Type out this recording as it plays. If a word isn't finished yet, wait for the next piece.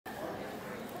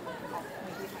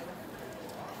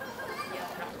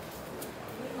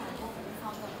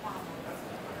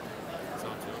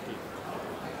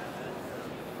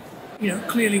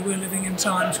clearly we're living in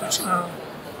times which are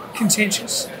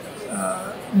contentious,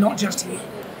 not just here,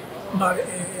 but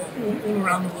all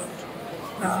around the world.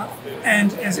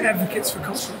 And as advocates for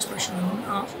cultural expression and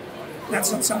art,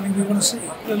 that's not something we want to see.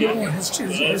 The law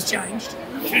has changed.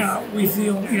 We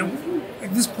feel,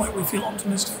 at this point we feel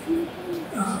optimistic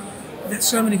that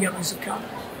so many galleries have come,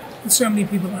 and so many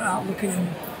people are out looking and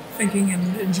thinking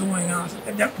and enjoying art.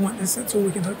 At that point, that's all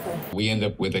we can hope for. We end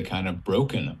up with a kind of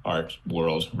broken art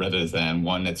world rather than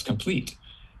one that's complete.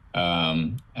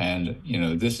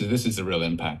 This is the real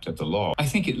impact of the law. I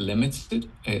think it limits it.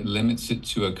 It limits it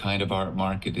to a kind of art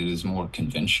market that is more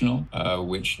conventional,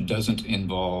 which doesn't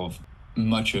involve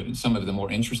much of some of the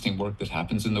more interesting work that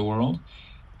happens in the world.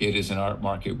 It is an art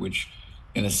market which,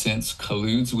 in a sense,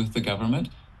 colludes with the government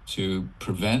to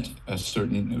prevent a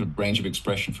certain range of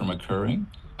expression from occurring.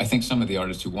 I think some of the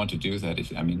artists who want to do that,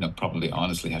 they'll probably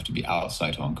honestly have to be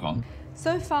outside Hong Kong.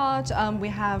 So far, we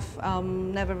have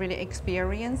never really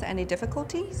experienced any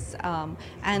difficulties,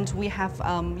 and we have,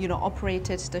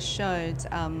 operated the shows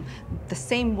the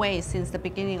same way since the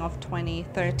beginning of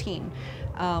 2013.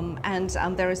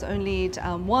 There is only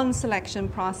one selection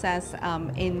process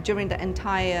during the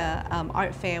entire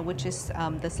art fair, which is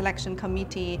the selection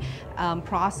committee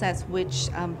process, which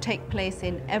take place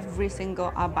in every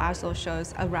single Art Basel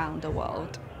shows around the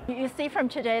world. You see from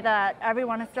today that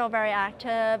everyone is still very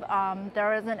active.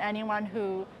 There isn't anyone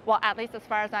who, well, at least as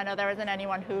far as I know, there isn't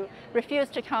anyone who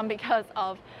refused to come because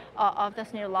of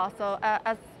this new law. So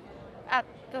at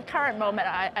the current moment,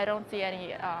 I don't see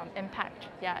any impact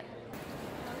yet.